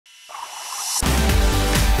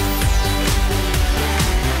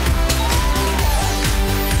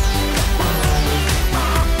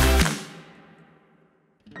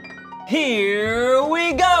Here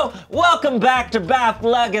we go! Welcome back to Bath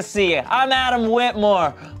Legacy. I'm Adam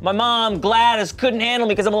Whitmore. My mom, Gladys, couldn't handle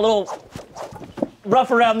me because I'm a little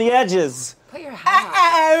rough around the edges. Put your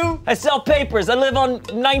hat on. I sell papers. I live on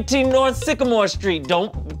 19 North Sycamore Street.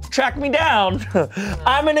 Don't track me down.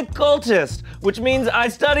 I'm an occultist, which means I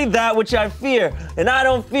study that which I fear. And I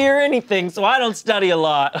don't fear anything, so I don't study a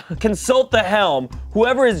lot. Consult the helm.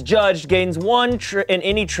 Whoever is judged gains one in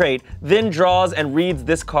any trait, then draws and reads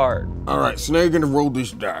this card. All right, so now you're gonna roll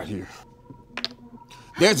this die here.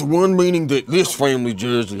 That's one meaning that this family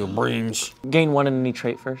usually brings. Gain one in any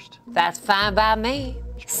trait first. That's fine by me.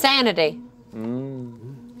 Sanity.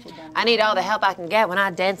 I need all the help I can get when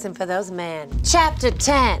I'm dancing for those men. Chapter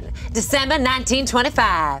 10, December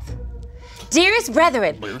 1925. Dearest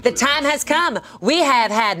brethren, the time has come. We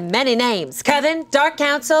have had many names. Coven, Dark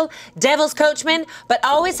Council, Devil's Coachman, but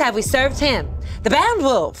always have we served him. The Bound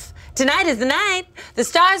Wolf. Tonight is the night. The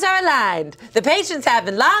stars are aligned. The patients have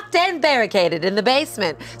been locked and barricaded in the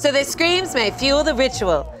basement, so their screams may fuel the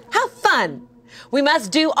ritual. How fun! We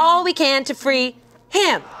must do all we can to free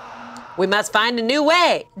him. We must find a new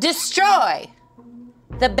way. Destroy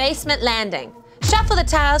the basement landing. Shuffle the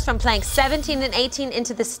tiles from planks 17 and 18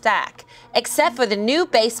 into the stack, except for the new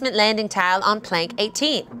basement landing tile on plank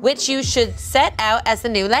 18, which you should set out as the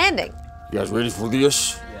new landing. You guys ready for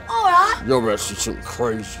this? Yeah. All right. Y'all about to see something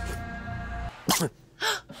crazy.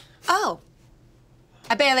 Oh.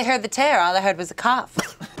 I barely heard the tear. All I heard was a cough.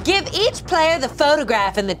 Give each player the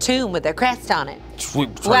photograph in the tomb with their crest on it.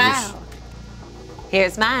 Sweet potatoes. Wow.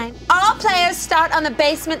 Here's mine. All players start on the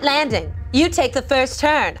basement landing. You take the first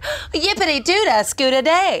turn. Yippity-doo-dah,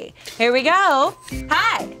 scoot-a-day. Here we go.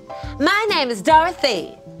 Hi, my name is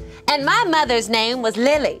Dorothy, and my mother's name was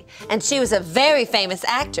Lily, and she was a very famous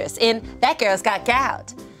actress in That Girl's Got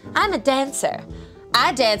Gout. I'm a dancer.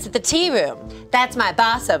 I dance at the tea room. That's my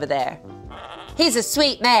boss over there. He's a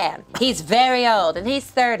sweet man. He's very old, and he's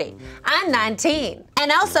 30. I'm 19,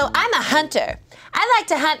 and also I'm a hunter. I like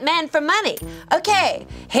to hunt men for money. Okay,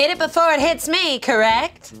 hit it before it hits me,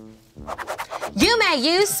 correct? You may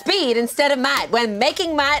use speed instead of might when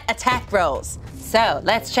making might attack rolls. So,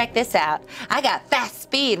 let's check this out. I got fast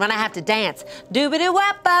speed when I have to dance.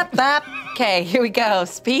 Doobity-wop-bop-bop. Okay, here we go.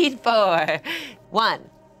 Speed 4. 1.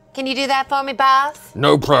 Can you do that for me, boss?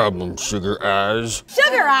 No problem, Sugar Eyes.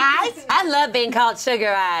 Sugar Eyes? I love being called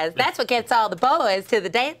Sugar Eyes. That's what gets all the boys to the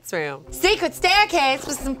dance room. Secret staircase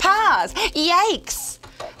with some paws. Yikes.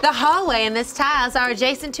 The hallway and this tiles are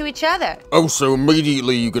adjacent to each other. Oh, so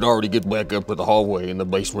immediately you could already get back up to the hallway and the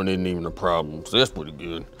basement isn't even a problem. So that's pretty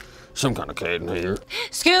good. Some kind of cat in here.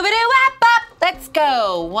 Scooby-Doo-wop-bop. Let's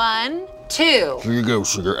go. 1, 2. Here you go,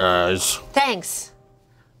 Sugar Eyes. Thanks,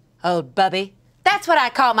 old bubby. That's what I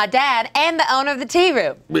call my dad and the owner of the tea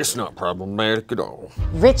room. It's not problematic at all.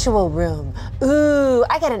 Ritual room. Ooh,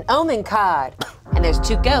 I got an omen card. And there's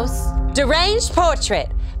 2 ghosts. Deranged portrait.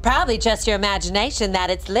 Probably just your imagination that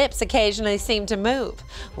its lips occasionally seem to move.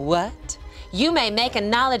 What? You may make a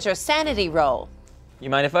knowledge or sanity roll. You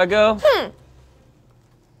mind if I go?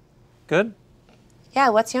 Good? Yeah,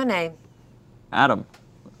 what's your name? Adam.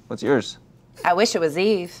 What's yours? I wish it was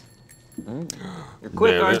Eve. You're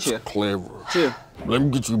quick, Yeah, aren't that's you? clever. 2. Let me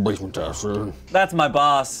get you a basement tile, son. That's my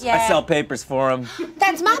boss. Yeah. I sell papers for him.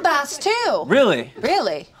 That's my boss, too. Really?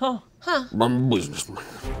 Really? Huh. I'm a businessman.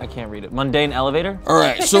 I can't read it. Mundane elevator? All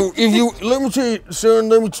right, so if you, let me tell you,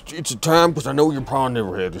 son, it's a time, because I know you're probably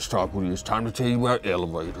never had this talk with you. It's time to tell you about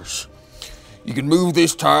elevators. You can move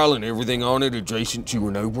this tile and everything on it adjacent to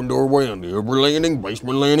an open doorway on the upper landing,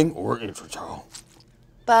 basement landing, or entrance hall.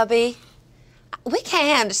 Bubby, we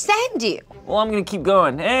can't understand you. Well, I'm gonna keep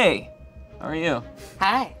going. Hey, how are you?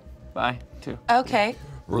 Hi. Bye, 2. Okay.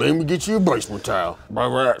 Let me get you a basement tile. All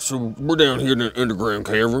right, so we're down here in the underground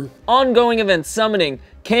cavern. Ongoing event summoning.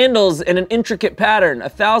 Candles in an intricate pattern.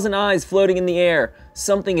 1,000 eyes floating in the air.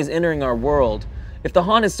 Something is entering our world. If the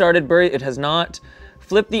haunt has started, it has not.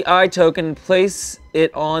 Flip the eye token and place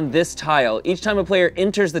it on this tile. Each time a player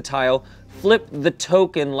enters the tile, flip the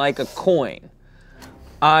token like a coin.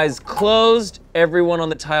 Eyes closed, everyone on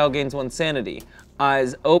the tile gains 1 sanity.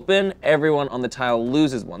 Eyes open, everyone on the tile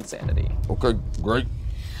loses 1 sanity. Okay, great.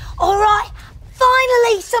 All right,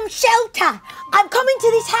 finally some shelter. I'm coming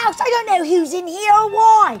to this house. I don't know who's in here or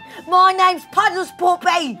why. My name's Puddles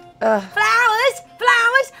Poppy.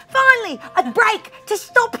 Flowers, finally, a break to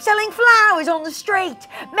stop selling flowers on the street.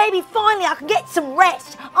 Maybe finally I can get some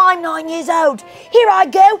rest. I'm 9 years old. Here I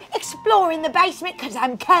go, exploring the basement because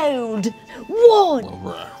I'm cold. 1. All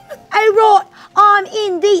right. Oh, right, I'm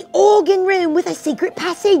in the organ room with a secret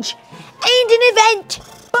passage and an event.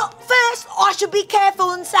 But first, I should be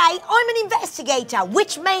careful and say I'm an investigator,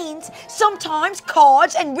 which means sometimes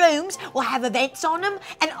cards and rooms will have events on them,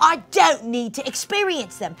 and I don't need to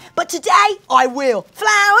experience them. But today, I will.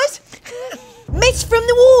 Flowers, mist from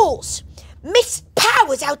the walls. Mist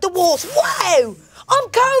powers out the walls. Whoa! I'm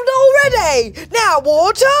cold already. Now,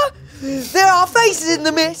 water. There are faces in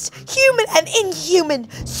the mist, human and inhuman.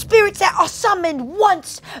 Spirits that are summoned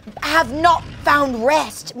once have not found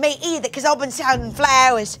rest. Me either, because I've been sounding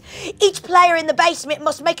flowers. Each player in the basement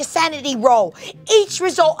must make a sanity roll. Each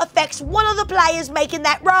result affects one of the players making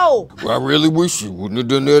that roll. Well, I really wish you wouldn't have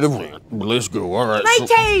done that event. But let's go, all right. Me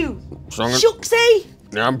too. Shooksy.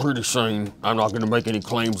 Now, I'm pretty sane. I'm not going to make any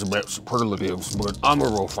claims about superlatives, but I'm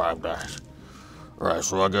going to roll 5 dice. All right,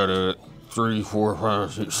 so I got a 3, 4,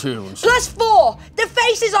 5, 6, 7. +4. The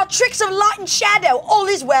faces are tricks of light and shadow. All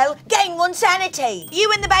is well. Gain 1 sanity.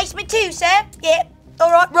 You in the basement too, sir? Yep.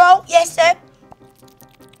 All right, roll. Yes, sir.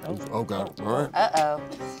 Okay, all right. Uh-oh.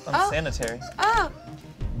 Unsanitary. Oh.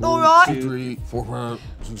 All right. 2, 3, 4, 5,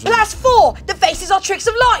 6, 7. +4. The faces are tricks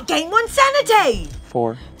of light. Gain 1 sanity.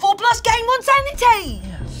 4. 4 plus gain 1 sanity.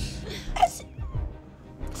 That's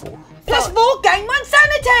 4. +4 gain 1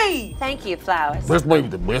 sanity. Thank you, Flowers. That's maybe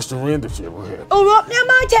the best event that's ever had. All right, now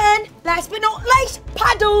my turn. Last but not least,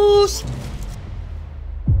 paddles.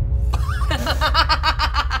 All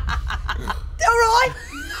right.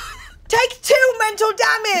 Take 2 mental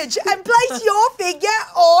damage and place your figure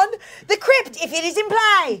on the crypt if it is in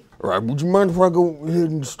play. All right, would you mind if I go ahead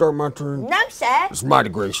and start my turn? No, sir. It's mighty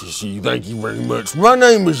gracious of you. Thank you very much. My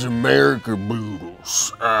name is America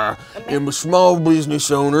Boodles. I am a small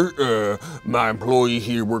business owner. My employee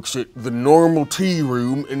here works at the normal tea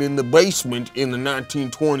room, and in the basement in the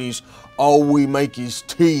 1920s, all we make is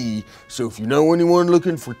tea. So if you know anyone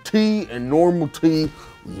looking for tea and normal tea,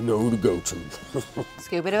 you know who to go to.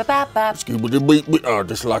 Scooby-Doo-bop-bop. Scooby-Doo-beep-beep. Oh,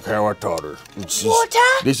 just like how I taught her. Water?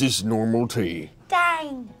 This is normal tea.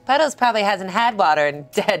 Dang. Puddles probably hasn't had water in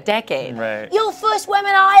a decade. Right. You're the first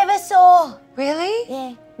woman I ever saw. Really?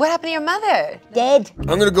 Yeah. What happened to your mother? Dead.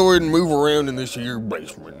 I'm gonna go ahead and move around in this here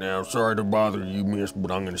basement. Now, sorry to bother you, miss,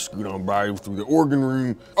 but I'm gonna scoot on by you through the organ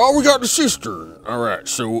room. Oh, we got the cistern. All right,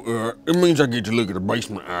 so it means I get to look at a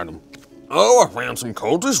basement item. Oh, I found some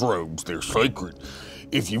cultist robes. They're sacred.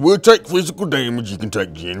 If you would take physical damage, you can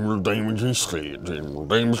take general damage instead. General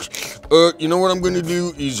damage. You know what I'm gonna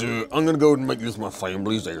do is I'm gonna go ahead and make this my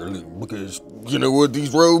family's heirloom because you know what,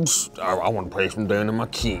 these robes, I want to pass them down to my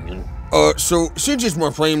kin. So since it's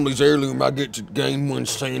my family's heirloom, I get to gain 1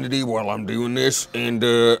 sanity while I'm doing this, and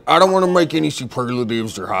I don't want to make any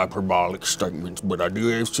superlatives or hyperbolic statements, but I do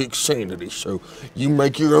have 6 sanity, so you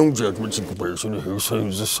make your own judgments in comparison to who's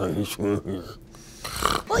the safest one here.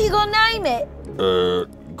 What you gonna name it?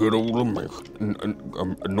 Good old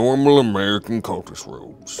normal American cultist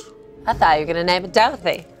robes. I thought you were gonna name it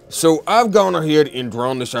Dorothy. So I've gone ahead and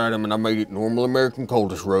drawn this item and I made it normal American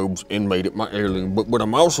cultist robes and made it my heirloom. But what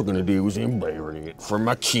I'm also gonna do is bury it for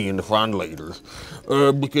my kin to find later.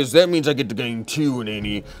 Because that means I get to gain 2 in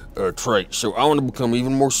any trait. So I want to become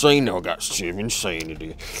even more sane now. I got 7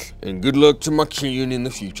 sanity. And good luck to my kin in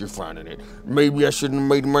the future finding it. Maybe I shouldn't have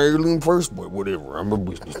made my heirloom first, but whatever, I'm a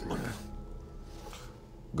businessman.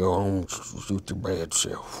 Go on, suit your bad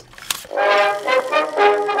self.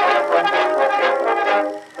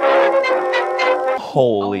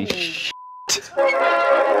 Holy shit.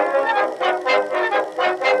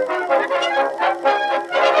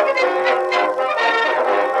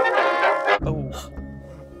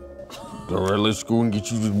 All right, let's go and get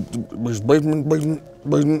you to this basement.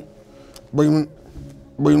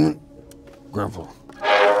 Ground floor.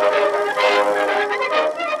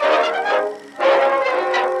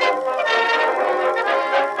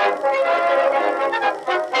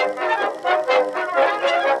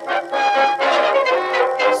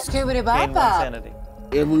 Gain 1 sanity.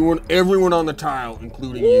 Everyone on the tile,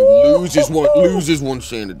 including you, loses one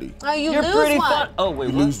sanity. Oh, You're lose pretty one. fun. Oh wait,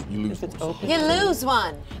 You what? lose one. You lose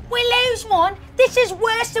one. We lose one. This is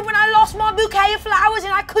worse than when I lost my bouquet of flowers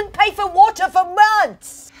and I couldn't pay for water for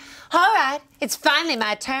months. All right, it's finally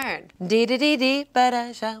my turn. Dee dee dee dee, ba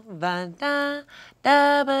da sha ba da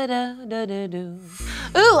da ba da da da do.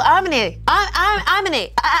 Ooh, Harmony.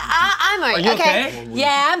 Harmony. Are you okay?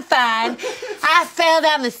 Yeah, I'm fine. I fell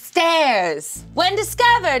down the stairs. When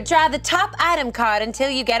discovered, draw the top item card until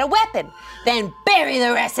you get a weapon. Then bury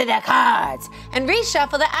the rest of the cards and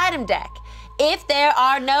reshuffle the item deck. If there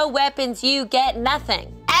are no weapons, you get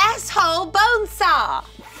nothing. Asshole bone saw.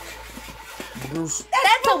 That's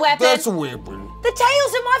a weapon. That's a weapon. The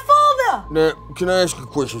tails of my father! Now, can I ask you a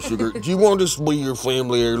question, Sugar? Do you want this to be your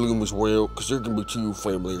family heirloom as well? Because there can be 2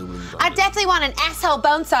 family heirlooms. I definitely want an asshole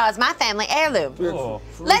bone saw as my family heirloom. Oh.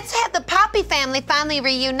 Let's have the Poppy family finally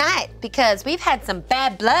reunite because we've had some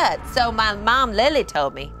bad blood, so my mom Lily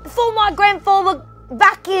told me. Before my grandfather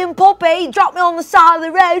vacuumed Poppy dropped me on the side of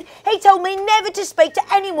the road, he told me never to speak to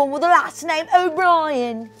anyone with the last name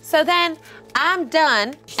O'Brien. So then I'm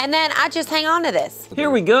done, and then I just hang on to this. Here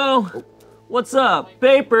we go. What's up?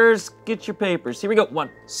 Papers. Get your papers. Here we go. 1.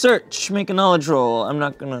 Search. Make a knowledge roll. I'm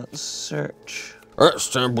not gonna search. All right, it's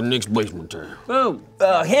time for the next basement time. Boom.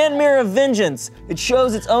 Hand mirror of vengeance. It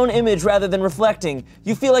shows its own image rather than reflecting.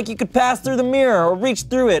 You feel like you could pass through the mirror or reach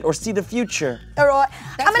through it or see the future. All right,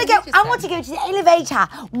 I want to go to the elevator.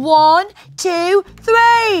 1, 2,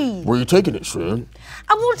 3. Where are you taking it, son?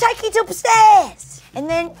 I want to take it upstairs. And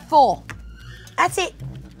then 4. That's it.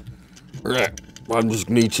 All right, I just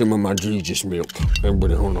need some of my Jesus milk.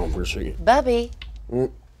 Everybody hold on for a second. Bubby.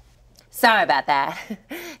 Sorry about that.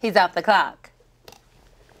 He's off the clock.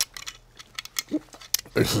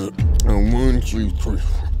 This is 1, 2, 3.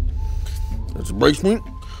 That's the basement.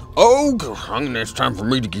 Oh, God, it's time for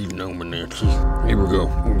me to get an omen Nancy. Here we go.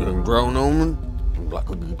 We're gonna draw an omen like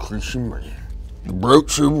a good Christian man. The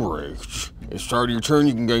brooch of rage. At the start of your turn,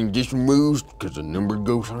 you can gain additional moves because the number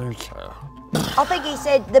goes on your side. I think he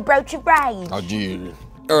said the brooch of rage. I did.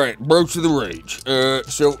 All right, brooch of the rage.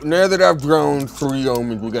 So now that I've drawn 3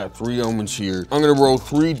 omens, we got 3 omens here. I'm gonna roll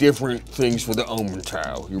 3 different things for the omen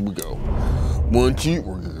tile. Here we go. 1, 2,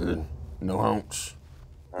 we're good. No haunts.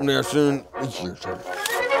 Now, son, it's your turn.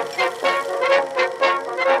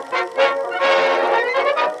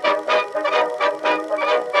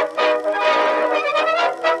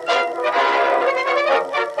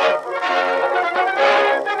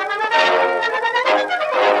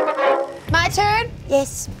 My turn?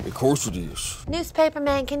 Yes. Of course it is. Newspaper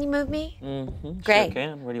man, can you move me? Mm-hmm. Great. Sure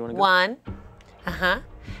can. Where do you want to go? 1.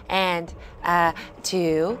 And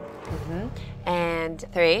 2. And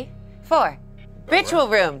 3, 4. Ritual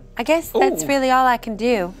room. I guess that's really all I can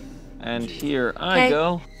do. And here I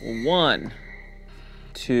go. 1,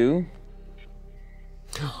 2.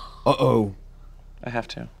 Uh-oh. I have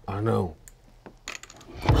to. I know.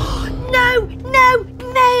 No, no,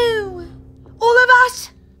 no. All of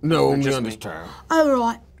us? No, Or only just on me. this tile. All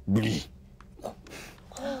right. Bleep.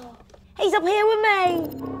 He's up here with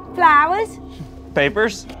me. Flowers.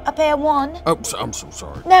 Papers? Up here 1. Oh, I'm so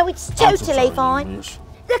sorry. No, it's I'm so totally sorry, fine. miss.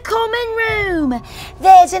 The common room.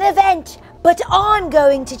 There's an event, but I'm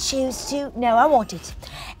going to choose to... No, I want it.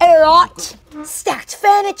 All right. Stacked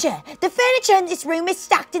furniture. The furniture in this room is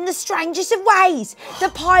stacked in the strangest of ways. The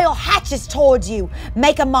pile hatches towards you.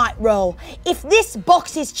 Make a might roll. If this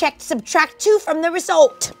box is checked, subtract 2 from the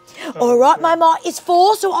result. All right, my might is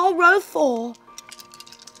 4, so I'll roll 4.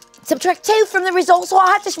 Subtract 2 from the result, so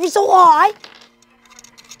I have this result high.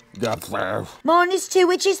 Got 5. Mine is 2,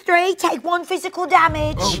 which is 3. Take 1 physical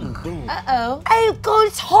damage. Uh-oh. Oh, God,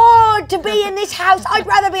 it's hard to be in this house. I'd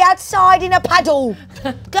rather be outside in a puddle.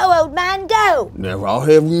 Go, old man, go. Now, I'll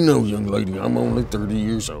have you know, young lady, I'm only 30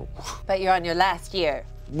 years old. But you're on your last year.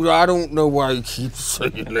 Well, I don't know why you keep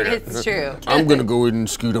saying that. It's true. I'm gonna go ahead and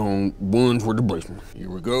scoot on 1 for the basement. Here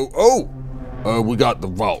we go. Oh! We got the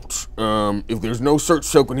vaults. If there's no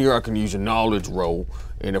search token here, I can use a knowledge roll.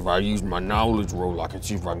 And if I use my knowledge roll, I can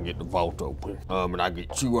see if I can get the vault open. And I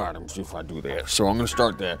get 2 items if I do that. So I'm gonna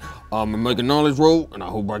start that. I'm gonna make a knowledge roll, and I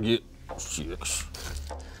hope I get 6.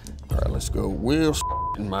 All right, let's go. Well,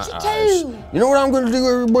 in my eyes. You know what I'm gonna do,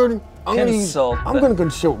 everybody? I'm gonna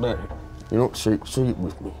consult that. You know, say it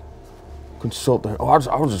with me. Consult that. Oh, I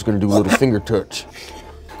was just gonna do a little finger touch.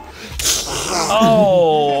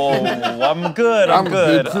 Oh, I'm good. I'm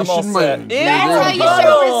good. I'm all Christian set. man. That's how you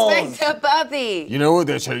show respect to Bubby. You know what?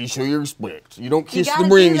 That's how you show your respect. You don't kiss gotta the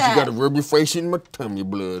do rings. You that. gotta rub your face in my tummy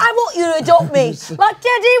blood. I want you to adopt me, like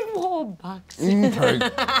Daddy Warbucks.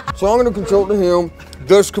 Okay. So I'm gonna consult the helm,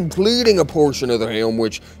 thus completing a portion of the helm,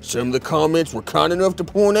 which some of the comments were kind enough to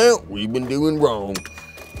point out we've been doing wrong.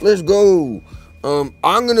 Let's go. I'm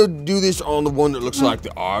gonna do this on the one that looks like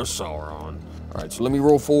the eye of Sauron. All right, so let me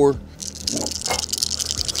roll 4.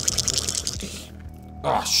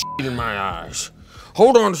 Ah, shit in my eyes.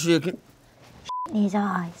 Hold on a second. In his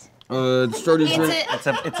eyes. Started It's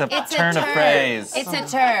a turn of phrase. It's a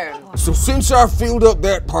turn. So since I filled up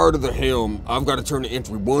that part of the helm, I've got to turn to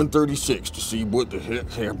entry 136 to see what the heck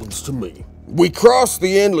happens to me. We crossed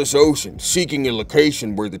the endless ocean, seeking a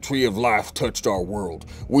location where the Tree of Life touched our world.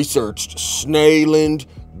 We searched Snaeland,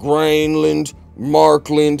 Grainland,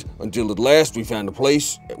 Markland, until at last we found a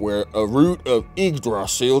place where a root of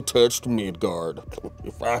Yggdrasil touched Midgard.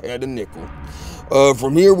 If I had a nickel.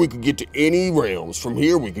 From here we could get to any realms. From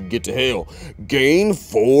here we could get to hell. Gain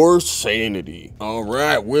 4 sanity. All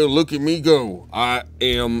right, well, look at me go. I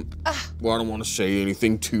am, well, I don't want to say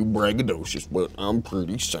anything too braggadocious, but I'm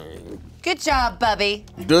pretty sane. Good job, Bubby.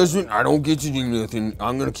 I don't get to do nothing.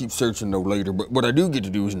 I'm gonna keep searching though later, but what I do get to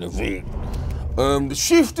do is an event. The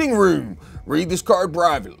shifting room. Read this card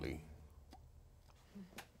privately.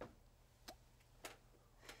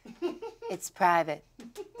 It's private.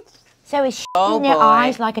 So is in their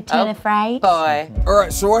eyes like a tin of freight? Boy. All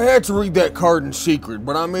right, so I had to read that card in secret,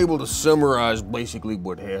 but I'm able to summarize basically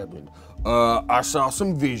what happened. I saw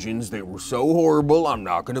some visions that were so horrible, I'm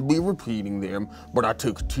not gonna be repeating them, but I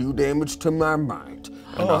took 2 damage to my mind.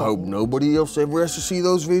 And I hope nobody else ever has to see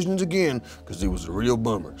those visions again, because it was a real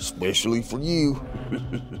bummer, especially for you.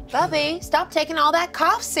 Bubby, stop taking all that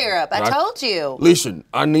cough syrup. I told you. Listen,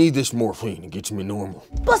 I need this morphine. It gets me normal.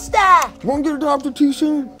 Buster! Want to get adopted too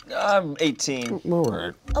soon? I'm 18. All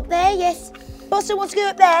right. Up there, yes. Buster wants to go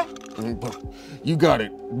up there. You got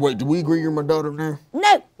it. Wait, do we agree you're my daughter now?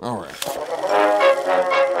 No. All right.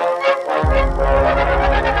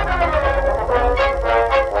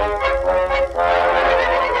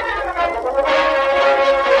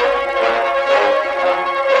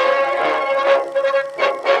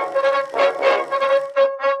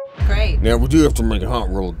 Great. Now, we do have to make a hot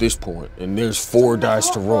roll at this point, and there's 4 dice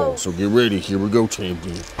to roll, so get ready. Here we go,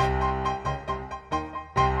 champion.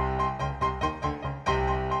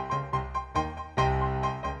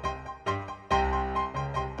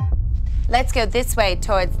 Let's go this way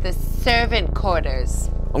towards the servant quarters.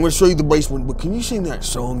 I'm gonna show you the basement, but can you sing that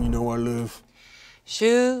song you know I love?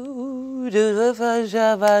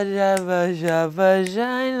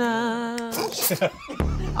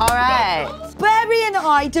 All right. Bury an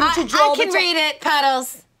item to draw I can read it,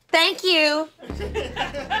 Puddles. Thank you.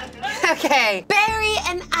 Okay. Bury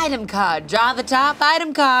an item card. Draw the top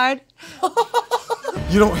item card.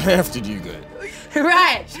 You don't have to do that.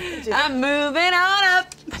 Right. I'm moving on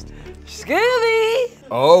up. Scooby.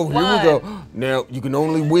 Oh, here we go. Now, you can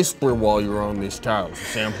only whisper while you're on this tile, so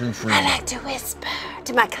soundproof free. I like to whisper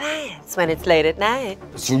to my clients when it's late at night.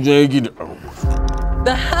 So, Jacqi,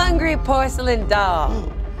 The hungry porcelain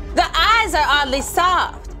doll. The eyes are oddly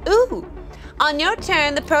soft. Ooh. On your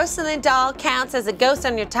turn, the porcelain doll counts as a ghost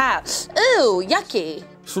on your tile. Ooh, yucky.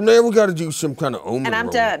 So now we gotta do some kind of omen And I'm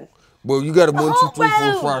roll. done. Well, you got a 1, 2, 3, 4,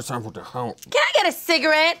 roll. 5 time for the haunt. Can I get a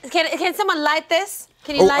cigarette? Can someone light this?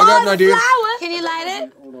 Can you Oh, light I got it? an idea. Can you light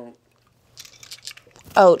it? Hold on.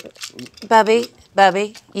 Oh,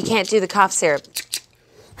 Bubby, you can't do the cough syrup.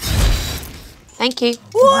 Thank you.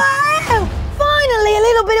 Wow! Finally, a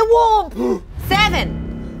little bit of warmth. 7.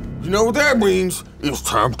 You know what that means? It's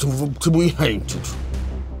time to be haunted.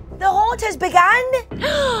 The haunt has begun.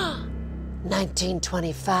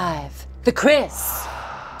 1925. The Chris.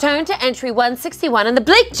 Turn to entry 161 in the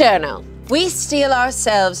Bleak Journal. We steel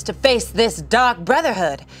ourselves to face this dark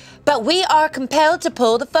brotherhood, but we are compelled to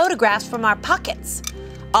pull the photographs from our pockets.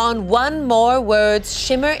 On one more, words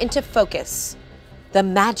shimmer into focus. The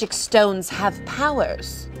magic stones have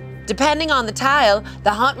powers. Depending on the tile,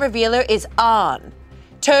 the haunt revealer is on.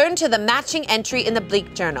 Turn to the matching entry in the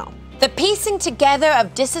Bleak Journal. The piecing together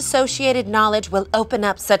of disassociated knowledge will open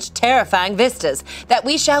up such terrifying vistas that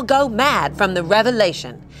we shall go mad from the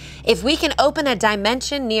revelation. If we can open a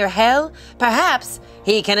dimension near hell, perhaps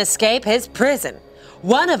he can escape his prison.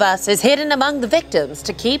 One of us is hidden among the victims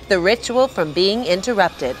to keep the ritual from being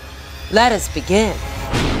interrupted. Let us begin.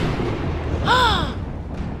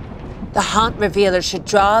 The haunt revealer should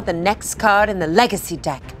draw the next card in the legacy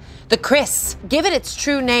deck. The Chris. Give it its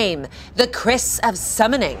true name. The Chris of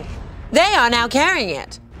Summoning. They are now carrying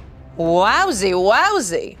it. Wowsy,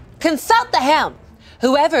 wowsy. Consult the helm.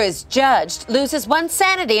 Whoever is judged loses 1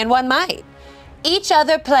 sanity and 1 might. Each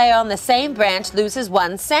other player on the same branch loses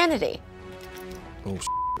 1 sanity. Oh,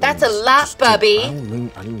 That's a lot, Bubby.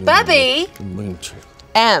 Bubby.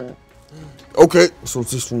 M. Okay, so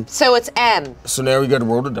it's this one. So it's M. So now we gotta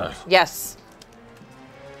roll the dice. Yes.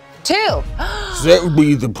 2. So that would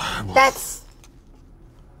be the... That's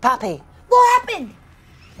Poppy. What happened?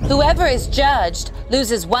 Whoever is judged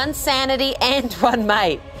loses 1 sanity and 1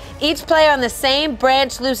 might. Each player on the same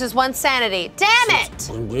branch loses 1 sanity. Damn it!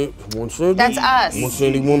 1 sanity. That's us. 1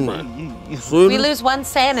 sanity, 1 might. We lose 1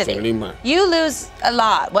 sanity. Sanity might. You lose a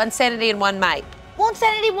lot. 1 sanity and 1 might. 1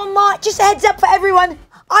 sanity, 1 might. Just a heads up for everyone.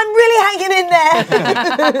 I'm really hanging in there.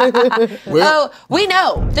 Oh, we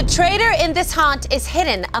know. The traitor in this haunt is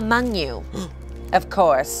hidden among you. Of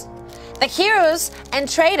course. The heroes and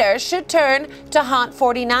traitors should turn to Haunt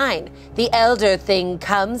 49. The Elder Thing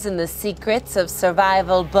comes in the Secrets of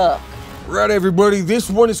Survival book. Right, everybody,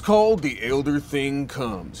 this one is called The Elder Thing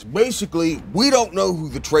Comes. Basically, we don't know who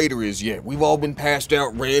the traitor is yet. We've all been passed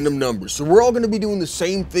out random numbers, so we're all going to be doing the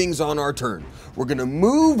same things on our turn. We're going to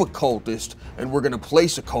move a cultist, and we're going to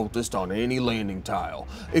place a cultist on any landing tile.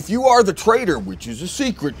 If you are the traitor, which is a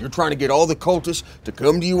secret, you're trying to get all the cultists to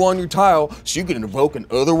come to you on your tile so you can invoke an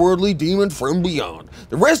otherworldly demon from beyond.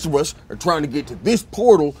 The rest of us are trying to get to this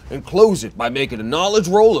portal and close it by making a knowledge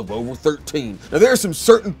roll of over 13. Now, there are some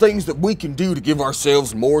certain things that we can do to give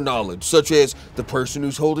ourselves more knowledge, such as the person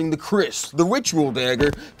who's holding the Chris, the ritual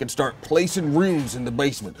dagger, can start placing runes in the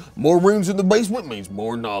basement. More runes in the basement means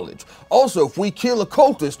more knowledge. Also, if we kill a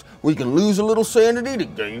cultist, we can lose a little sanity to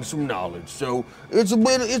gain some knowledge. So it's a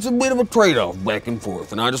bit of a trade-off back and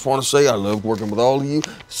forth. And I just want to say I love working with all of you.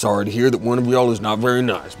 Sorry to hear that one of y'all is not very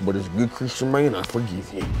nice, but as a good Christian man, I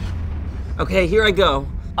forgive you. Okay, here I go.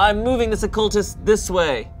 I'm moving this occultist this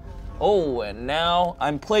way. Oh, and now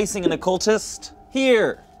I'm placing an occultist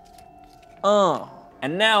here.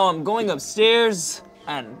 And now I'm going upstairs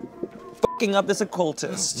and fucking up this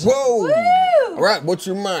occultist. Whoa! Woo! All right, what's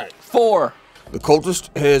your might? 4. The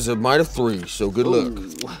cultist has a might of 3, so good luck.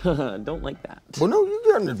 Don't like that. Well, no, you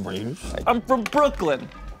got an advantage. I'm from Brooklyn.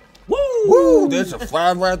 Woo! Woo! That's a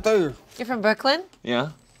 5 right there. You're from Brooklyn?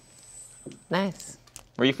 Yeah? Nice.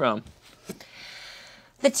 Where you from?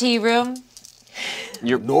 The tea room.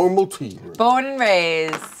 Your normal tea room. Born and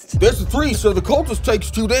raised. That's a 3, so the cultist takes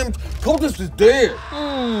 2 damage. Cultist is dead.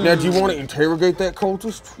 Now, do you want to interrogate that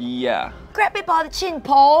cultist? Yeah. Grab me by the chin,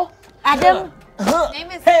 Paul. Adam. Name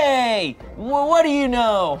is Hey! What do you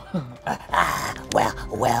know?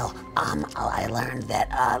 Well, I learned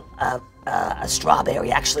that a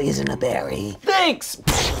strawberry actually isn't a berry. Thanks!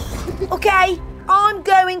 Okay, I'm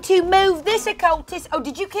going to move this occultist. Oh,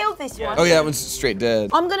 did you kill this one? Oh yeah, that one's straight dead.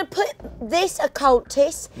 I'm going to put this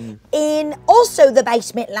occultist in also the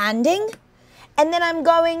basement landing. And then I'm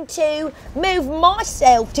going to move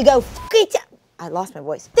myself to go fuck it up. I lost my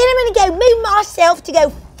voice. Then I'm going to go move myself to go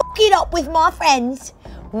fuck it up with my friends.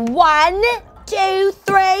 1, 2,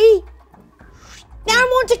 3. Now I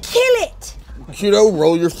want to kill it. Kiddo,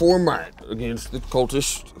 roll your 4 might against the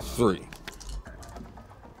cultist 3.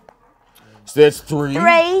 So that's 3.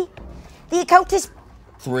 3. The occultist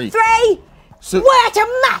 3. 3. So, What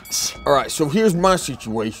a match. all right, so here's my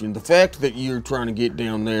situation. The fact that you're trying to get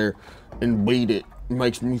down there and beat it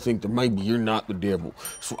makes me think that maybe you're not the devil.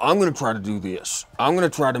 So I'm going to try to do this. I'm going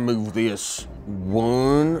to try to move this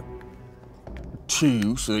 1,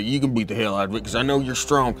 2, so that you can beat the hell out of it, because I know you're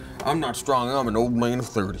strong. I'm not strong. I'm an old man of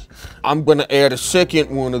 30. I'm going to add a second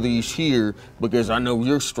one of these here because I know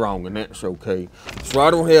you're strong, and that's okay. So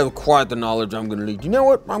I don't have quite the knowledge I'm going to need. You know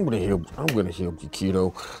what? I'm going to help you,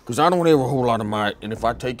 kiddo, because I don't have a whole lot of might, and if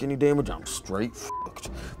I take any damage, I'm straight fucked.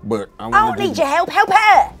 But I don't need your help. Help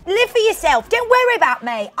her. Live for yourself. Don't worry about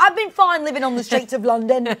me. I've been fine living on the streets of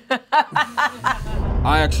London.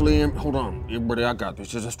 I actually am. Hold on, everybody, I got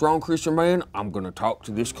this. As a strong Christian man, I'm going to talk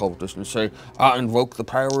to this cultist and say, I invoke the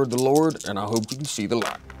power of the Lord, and I hope you can see the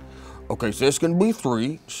light. Okay, so that's going to be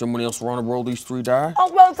 3. Someone else want to roll these 3 die? I'll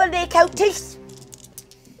roll for the occultist.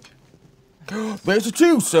 There's a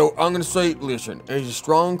 2, so I'm going to say, listen, as a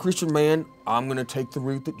strong Christian man, I'm going to take the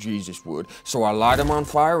route that Jesus would. So I light him on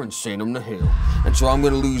fire and send him to hell. And so I'm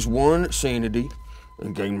going to lose 1 sanity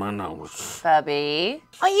and gain my knowledge. Bubby.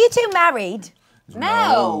 Are you two married?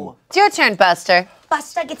 No. It's your turn, Buster.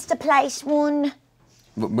 Buster gets to place 1.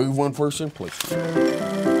 But move 1 person, please.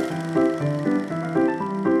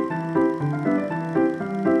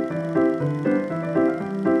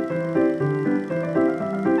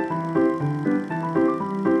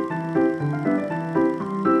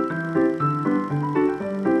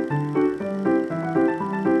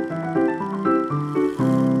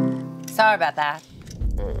 Sorry about that.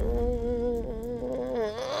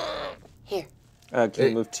 Here. Can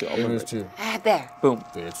you move 2? I'll move it. 2. There. Boom.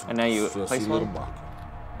 That's And now you just a place little 1.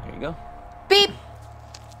 block. There you go. Beep.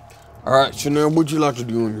 All right, so now what'd you like to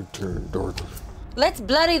do on your turn, Dorothy? Let's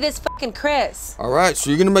bloody this fucking Chris. All right, so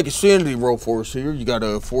you're gonna make a sanity roll for us here. You got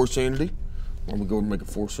a 4 sanity. Why don't we go and make a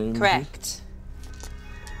 4 sanity? Correct.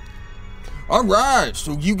 All right,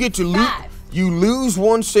 so you get to lose. 5. You lose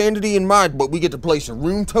 1 sanity in might, but we get to place a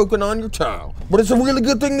rune token on your tile. But it's a really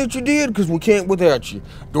good thing that you did, because we can't without you.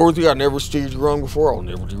 Dorothy, I never steered you wrong before. I'll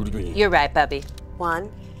never do it again. You're right, Bubby.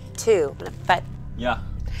 1, 2, 5. Yeah.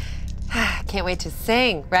 Can't wait to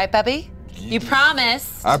sing, right, Bubby? You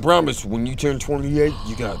promise. I promise, when you turn 28,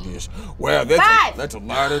 you got this. Wow, 5. that's a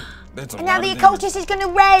lot of. That's a And lot now the of damage. occultist is going to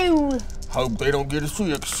roll. Hope they don't get a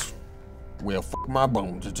 6. Well, f my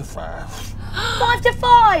bones, it's a 5. 5 to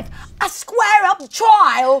 5. A square up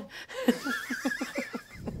trial.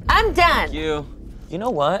 I'm done. You know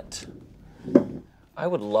what? I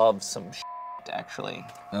would love some actually.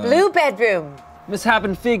 Blue bedroom.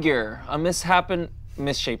 Misshapen figure. A misshapen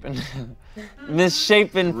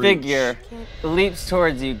figure leaps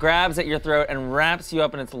towards you, grabs at your throat, and wraps you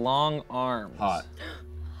up in its long arms. Hot.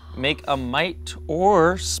 Make a might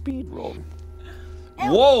or speed roll.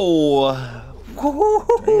 Whoa!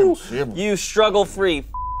 Damn, You struggle free.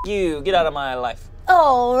 You, get out of my life.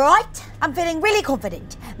 All right, I'm feeling really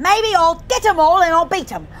confident. Maybe I'll get them all and I'll beat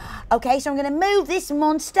them. Okay, so I'm gonna move this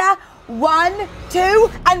monster 1, 2,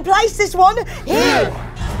 and place this one here.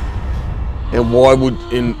 And why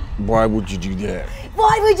would you do that?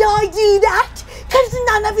 Why would I do that? Because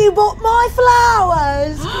none of you bought my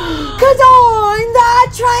flowers. Because I'm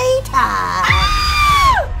the traitor.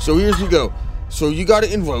 So here's you go. So you gotta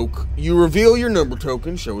invoke. You reveal your number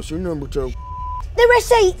token. Show us your number token. The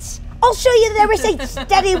receipts. I'll show you the receipts,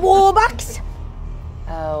 Daddy Warbucks.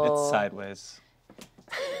 Oh. It's sideways.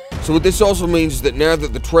 So what this also means is that now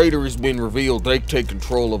that the traitor has been revealed, they take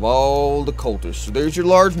control of all the cultists. So there's your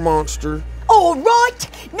large monster. All right,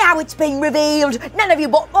 now it's been revealed. None of you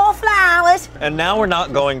bought more flowers. And now we're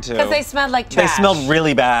not going to. Because they smelled like They trash. smelled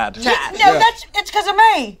really bad. No, it's because of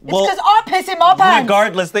me. It's Well, because I piss in my pants.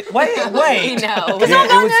 Regardless, wait. No. Because I it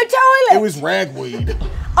got no toilet. It was ragweed.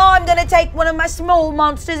 I'm gonna take one of my small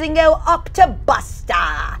monsters and go up to Buster.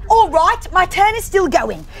 All right, my turn is still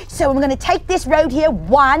going. So I'm gonna take this road here.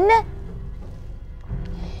 1,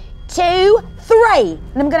 2, 3. And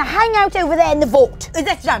I'm gonna hang out over there in the vault.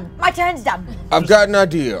 That's done. My turn's done. I've got an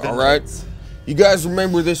idea, all right? You guys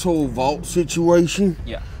remember this whole vault situation?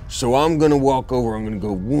 Yeah. So I'm gonna walk over, I'm gonna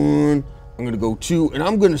go 1, I'm gonna go 2, and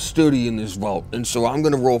I'm gonna study in this vault. And so I'm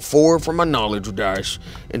gonna roll 4 for my knowledge dice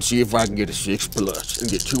and see if I can get a 6+ and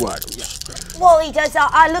get 2 items. While he does that,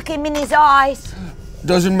 I look him in his eyes.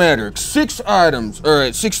 Doesn't matter. 6 items. All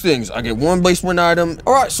right, 6 things. I get 1 basement item.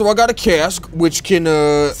 All right, so I got a cask, which can,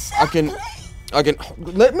 I can,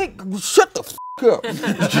 let me, shut the f up.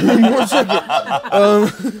 Give me 1 second. All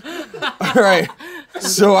right,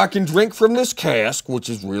 so I can drink from this cask, which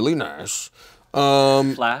is really nice.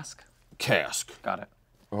 Flask? Cask. Got it.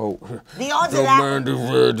 Oh, The odds of don't that. mind if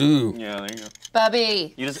I do. Yeah, there you go.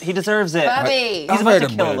 Bubby. He deserves it. Bubby. He's I've about had to a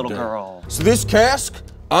kill a bad little day. girl. So this cask,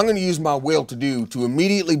 I'm gonna use my will-to-do to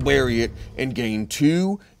immediately bury it and gain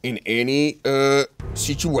 2 in any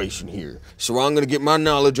situation here. So I'm gonna get my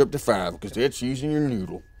knowledge up to 5 because that's using your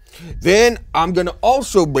noodle. Then I'm gonna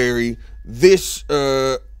also bury this,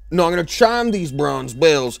 no, I'm gonna chime these bronze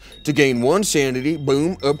bells to gain 1 sanity,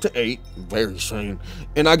 boom, up to 8, very sane.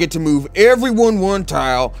 And I get to move everyone 1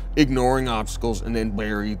 tile, ignoring obstacles, and then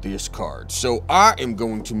bury this card. So I am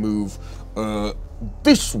going to move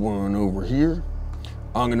this one over here.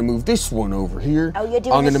 I'm gonna move this one over here. Oh, you're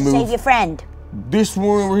doing I'm this gonna to move save your friend. this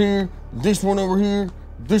one over here, this one over here,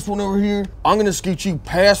 this one over here. I'm gonna scoot you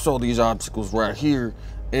past all these obstacles right here,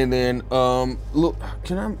 and then look,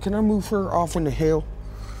 can I move her off into hell?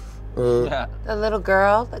 Yeah. The little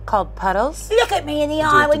girl that called Puddles. Look at me in the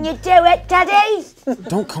eye when you do it, Daddy.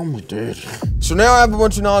 Don't call me daddy. So now I have a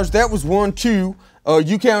bunch of knowledge. That was 1, 2.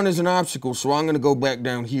 You count as an obstacle, so I'm gonna go back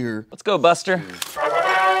down here. Let's go, Buster.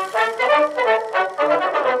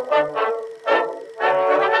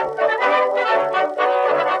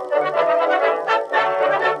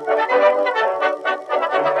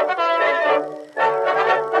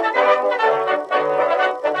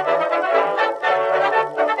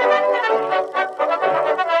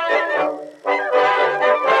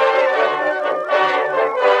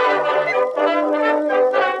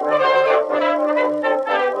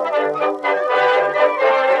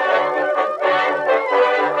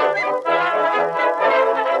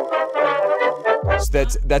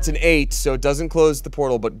 That's an 8, so it doesn't close the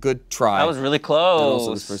portal, but good try. That was really And also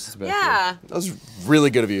close. this person's back Yeah. here. That was really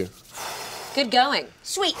good of you. Good going.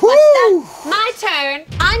 Sweet, Buster. My turn.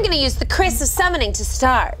 I'm gonna use the Chris of Summoning to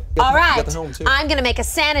start. All you right. got the helm, too. I'm gonna make a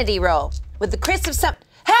sanity roll with the Chris of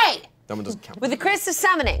Hey! That one doesn't count. With the Chris of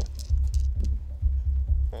Summoning.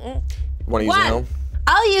 Want to use the 1. helm?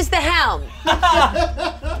 I'll use the helm.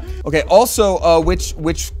 Okay, also,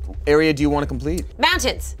 which area do you want to complete?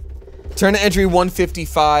 Mountains. Turn to entry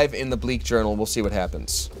 155 in the Bleak Journal. We'll see what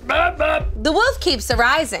happens. The wolf keeps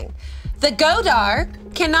arising. The Godar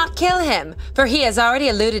cannot kill him, for he has already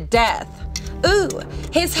eluded death. Ooh,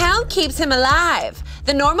 his helm keeps him alive.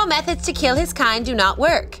 The normal methods to kill his kind do not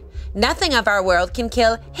work. Nothing of our world can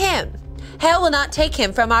kill him. Hell will not take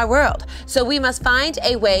him from our world, so we must find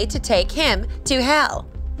a way to take him to hell.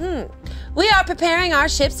 We are preparing our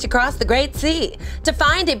ships to cross the Great Sea to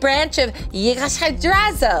find a branch of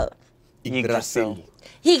Yggdrasil. Yggdrasil.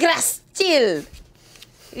 Yggdrasil.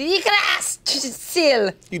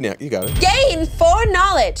 Yggdrasil. You got it. Gain 4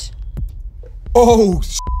 knowledge. Oh,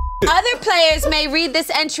 Other players may read this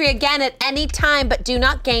entry again at any time, but do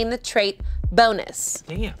not gain the trait bonus.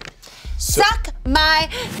 Damn. Suck my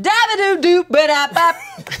dabba-doo-doo-ba-da-bop.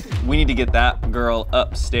 We need to get that girl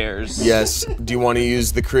upstairs. Yes. Do you want to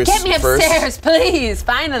use the Chris Get me first? upstairs, please,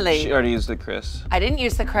 finally. She already used the Chris. I didn't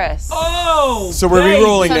use the Chris. Oh! So we're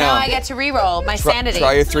re-rolling So now. now I get to re-roll my sanity.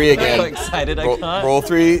 Try your 3 I'm so again. excited I can't. Roll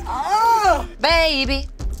 3. Baby.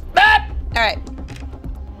 All right.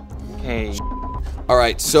 Okay. All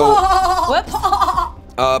right, so Whoops.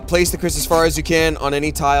 place the Chris as far as you can on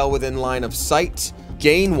any tile within line of sight.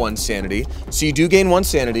 Gain 1 sanity. So you do gain 1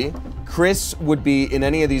 sanity. Chris would be in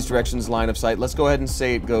any of these directions line of sight. Let's go ahead and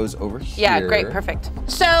say it goes over here. Yeah, great, perfect.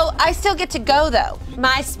 So I still get to go though.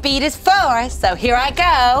 My speed is 4, so here I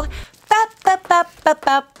go. Bop, bop, bop, bop,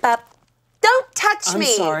 bop, bop. Don't touch me.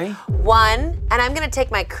 I'm sorry. 1, and I'm gonna take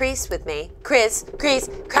my crease with me. Crease,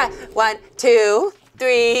 1, 2,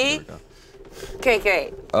 3.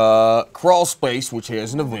 Great. Crawl space, which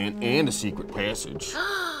has an event and a secret passage.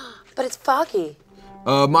 But it's foggy.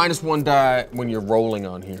 -1 die when you're rolling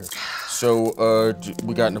on here. So,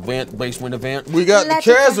 we got an event, basement event. We got the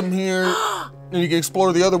chasm here, and you can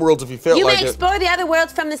explore the other worlds if you felt You like may it. explore the other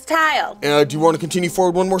worlds from this tile. Do you want to continue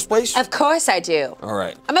forward 1 more space? Of course I do. All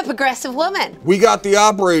right. I'm a progressive woman. We got the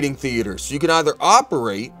operating theater. So you can either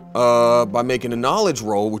operate by making a knowledge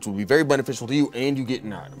roll, which will be very beneficial to you, and you get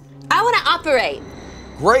an item. I want to operate.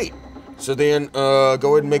 Great. So then go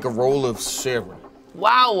ahead and make a roll of 7.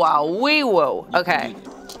 Wow, wee woo. Okay.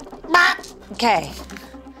 Okay.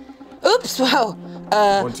 Oops, whoa.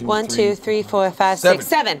 1, 2, 3, 4, 5, 6,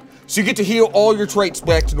 7. So you get to heal all your traits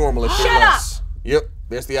back to normal if Shut you're up! less. Yep,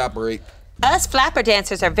 that's the operate. Us flapper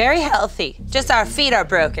dancers are very healthy. Just our feet are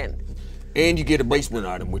broken. And you get a basement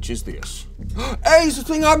item, which is this. Hey, it's the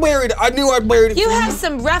thing I buried. I knew I buried it. You for have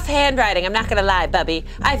some rough handwriting, I'm not gonna lie, Bubby.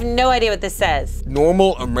 I have no idea what this says.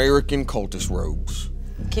 Normal American cultist robes.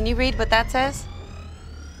 Can you read what that says?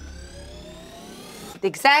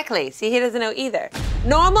 Exactly. See, he doesn't know either.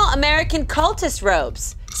 Normal American cultist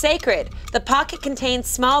robes. Sacred. The pocket contains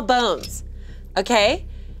small bones. Okay?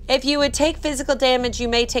 If you would take physical damage, you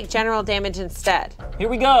may take general damage instead. Here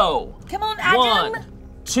we go. Come on, Adam. 1,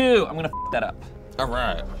 2. I'm gonna f that up. All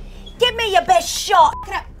right. Give me your best shot.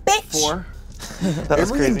 Look at that bitch. 4.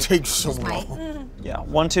 Everything takes so long. Yeah.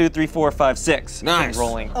 1, 2, 3, 4, 5, 6. Nice.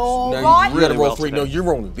 Rolling. All Now right. you gotta Really roll well 3. today. No, you're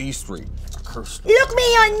rolling these 3. Cursed. Look me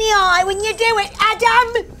on the eye when you do it,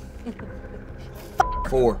 Adam.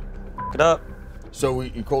 4. Get up. So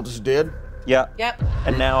your cultist is dead? Yeah. Yep.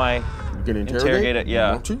 And now I. You can Interrogate it, yeah.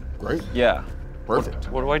 You want to? Great. Yeah.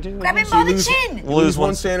 Perfect. What do I do? Grab him So by you the lose, chin. lose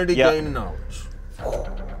 1 sanity, Yep. gain a knowledge.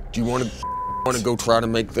 Do you want to go try to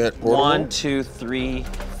make that portal? 1, 2, 3,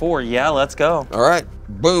 4. Yeah, let's go. All right.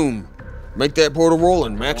 Boom. Make that portal roll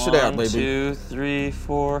and max it out, 1, baby. 2, 3,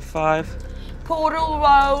 4, 5. Portal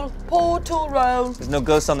roll, portal roll. There's no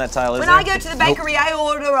ghost on that tile, is When there? I go to the bakery, I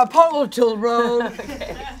order a portal roll.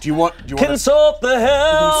 Do you want Consult the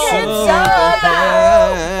help.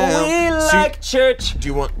 We like church. Do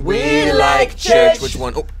you want We like church. Which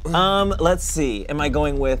one? Oh. Let's see. Am I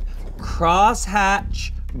going with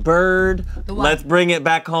crosshatch, bird? Let's bring it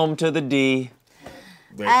back home to the D.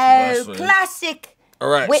 That's Oh, it. classic. All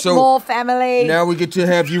right. Whitmore So family. now we get to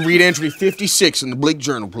have you read entry 56 in the Bleak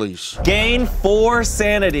Journal, please. Gain 4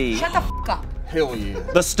 sanity. Shut the f up. Hell yeah.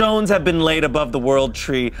 The stones have been laid above the world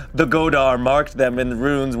tree. The Godar marked them in the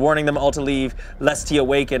runes, warning them all to leave, lest he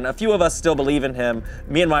awaken. A few of us still believe in him.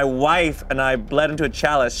 Me and my wife and I bled into a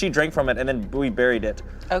chalice. She drank from it and then we buried it.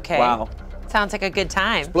 Okay. Wow. Sounds like a good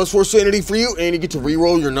time. +4 sanity for you, and you get to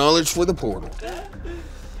re-roll your knowledge for the portal.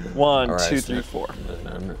 1, All right, 2, so- 3, 4.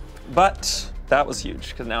 But that was huge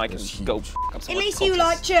because now I can go f up some At least cultists. you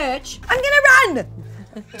like church. I'm gonna run.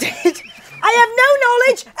 I have no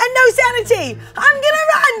knowledge and no sanity. I'm gonna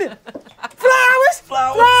run. Flowers.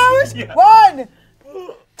 Flowers. Yeah. 1,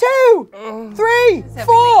 2, 3,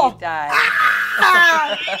 4. Die.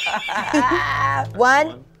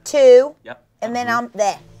 1, 2, Yep. and then I'm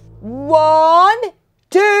there. 1,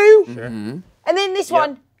 2, and then this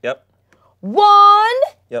one. Yep. 1.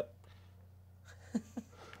 Yep.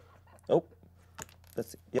 Oh.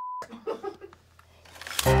 Let's see. Yep.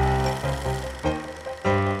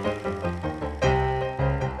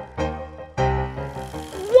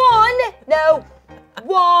 No.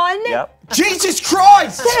 1, Yep. Jesus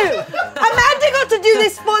Christ! Dude, Amanda got to do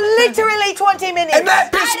this for literally 20 minutes. And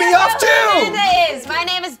that pissed me off too! It is. My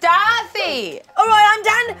name is Dorothy. All right, I'm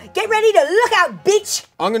done. Get ready to look out, bitch.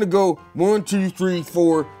 I'm gonna go 1, 2, 3,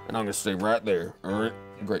 4, and I'm gonna stay right there. All right?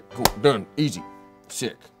 Great, cool, done, easy,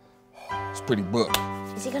 sick. It's pretty book.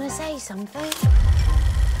 Is he gonna say something?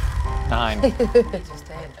 9.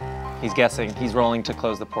 He's guessing. He's rolling to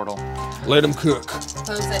close the portal. Let him cook.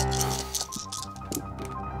 Close it.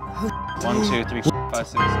 1, 2, 3, 4, 5,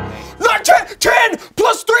 6, 7, 8. Not 10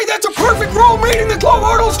 plus 3, that's a perfect roll, meaning the glow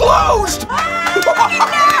portal's closed! No!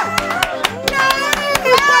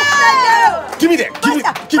 Give me that, give me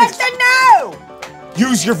Buster, no!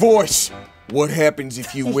 Use your voice. What happens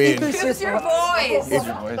if you win? Use your voice. Use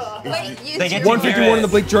your voice. Wait, use They get your 151 in the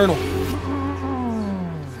Blake Journal.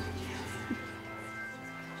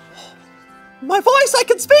 My voice, I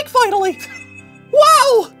can speak finally!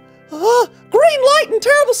 Wow! Green light and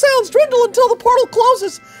terrible sounds dwindle until the portal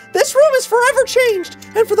closes. This room is forever changed,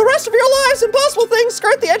 and for the rest of your lives, impossible things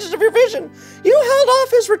skirt the edges of your vision. You held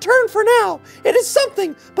off his return for now. It is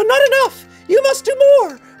something, but not enough. You must do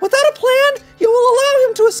more. Without a plan, you will allow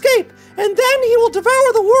him to escape, and then he will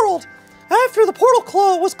devour the world. After the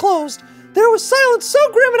portal was closed, there was silence so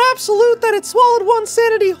grim and absolute that it swallowed one's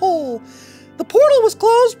sanity whole. The portal was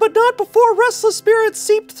closed, but not before restless spirits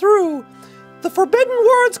seeped through. The forbidden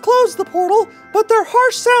words closed the portal, but their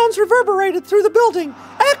harsh sounds reverberated through the building,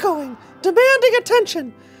 echoing, demanding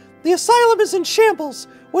attention. The asylum is in shambles.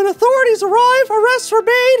 When authorities arrive, arrests are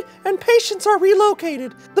made, and patients are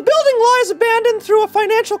relocated. The building lies abandoned through a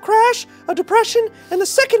financial crash, a depression, and the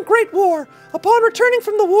Second Great War. Upon returning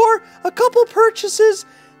from the war, a couple purchases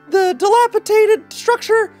the dilapidated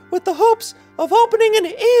structure with the hopes of opening an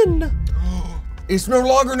inn. It's no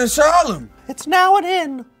longer an asylum. It's now an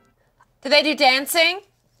inn. Do they do dancing?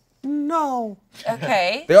 No.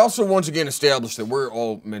 Okay. They also once again established that we're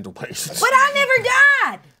all mental patients. But I never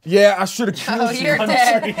died. Yeah, I should have killed Oh, you. you're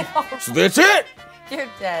dead. So that's it. You're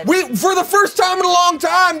dead. For the first time in a long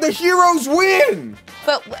time, the heroes win.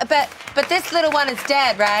 But this little one is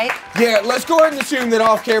dead, right? Yeah, let's go ahead and assume that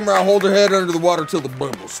off camera I hold her head under the water till the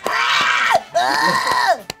bubbles.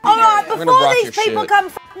 All right, gonna before rock these your people shit. come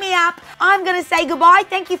f me up, I'm gonna say goodbye.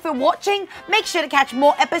 Thank you for watching. Make sure to catch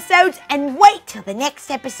more episodes and wait till the next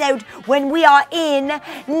episode when we are in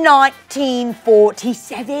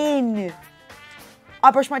 1947.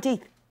 I brush my teeth.